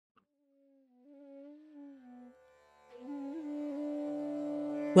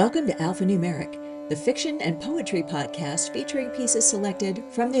Welcome to Alphanumeric, the fiction and poetry podcast featuring pieces selected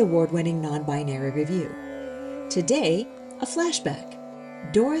from the award-winning Non-Binary Review. Today, a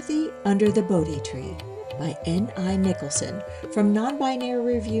flashback, Dorothy Under the Bodhi Tree by Nicholson from Non-Binary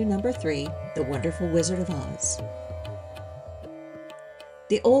Review number 3, The Wonderful Wizard of Oz.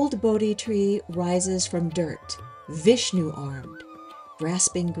 The old Bodhi tree rises from dirt, Vishnu-armed,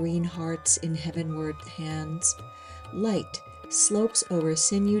 grasping green hearts in heavenward hands. Light slopes over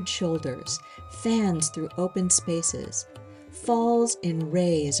sinewed shoulders, fans through open spaces, falls in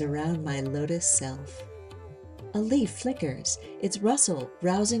rays around my lotus self. A leaf flickers, its rustle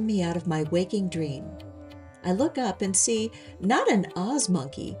rousing me out of my waking dream. I look up and see not an Oz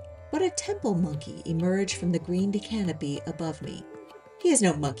monkey, but a temple monkey emerge from the green canopy above me. He is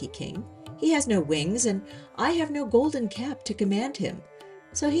no monkey king, he has no wings, and I have no golden cap to command him,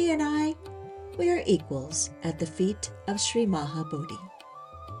 so he and I, we are equals at the feet of Sri Maha Bodhi.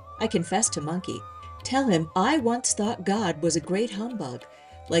 I confess to Monkey, tell him I once thought God was a great humbug,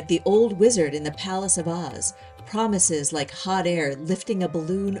 like the old wizard in the Palace of Oz, promises like hot air lifting a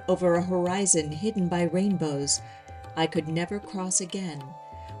balloon over a horizon hidden by rainbows I could never cross again,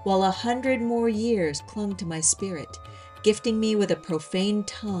 while 100 more years clung to my spirit, gifting me with a profane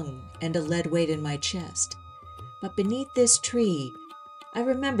tongue and a lead weight in my chest. But beneath this tree, I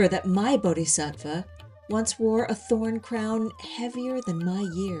remember that my bodhisattva once wore a thorn crown heavier than my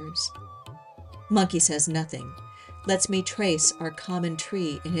years. Monkey says nothing, lets me trace our common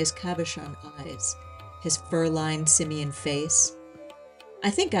tree in his cabochon eyes, his fur-lined simian face. I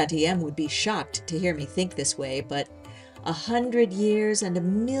think Auntie M would be shocked to hear me think this way, but 100 years and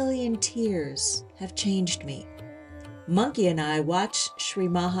 1,000,000 tears have changed me. Monkey and I watch Sri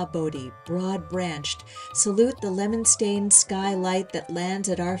Maha Bodhi, broad-branched, salute the lemon-stained skylight that lands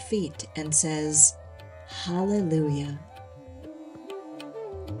at our feet and says, Hallelujah.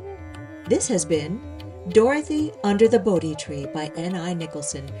 This has been Dorothy Under the Bodhi Tree by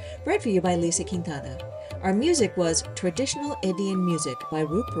Nicholson, read for you by Lisa Quintana. Our music was Traditional Indian Music by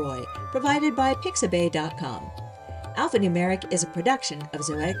Roop Roy, provided by Pixabay.com. Alphanumeric is a production of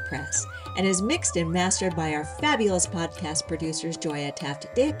Zoetic Press and is mixed and mastered by our fabulous podcast producers Joya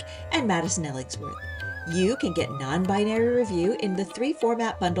Taft-Dick and Madison Ellingsworth. You can get Non-Binary Review in the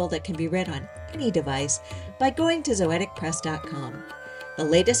 3-format bundle that can be read on any device by going to zoeticpress.com. The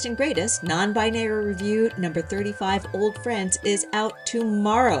latest and greatest, Non-Binary Review number 35, Old Friends, is out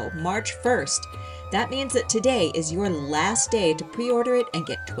tomorrow, March 1st. That means that today is your last day to pre-order it and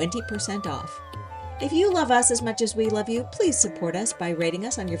get 20% off. If you love us as much as we love you, please support us by rating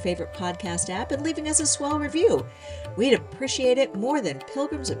us on your favorite podcast app and leaving us a swell review. We'd appreciate it more than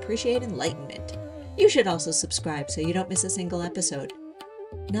pilgrims appreciate enlightenment. You should also subscribe so you don't miss a single episode.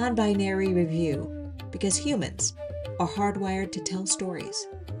 Non-Binary Review, because humans are hardwired to tell stories.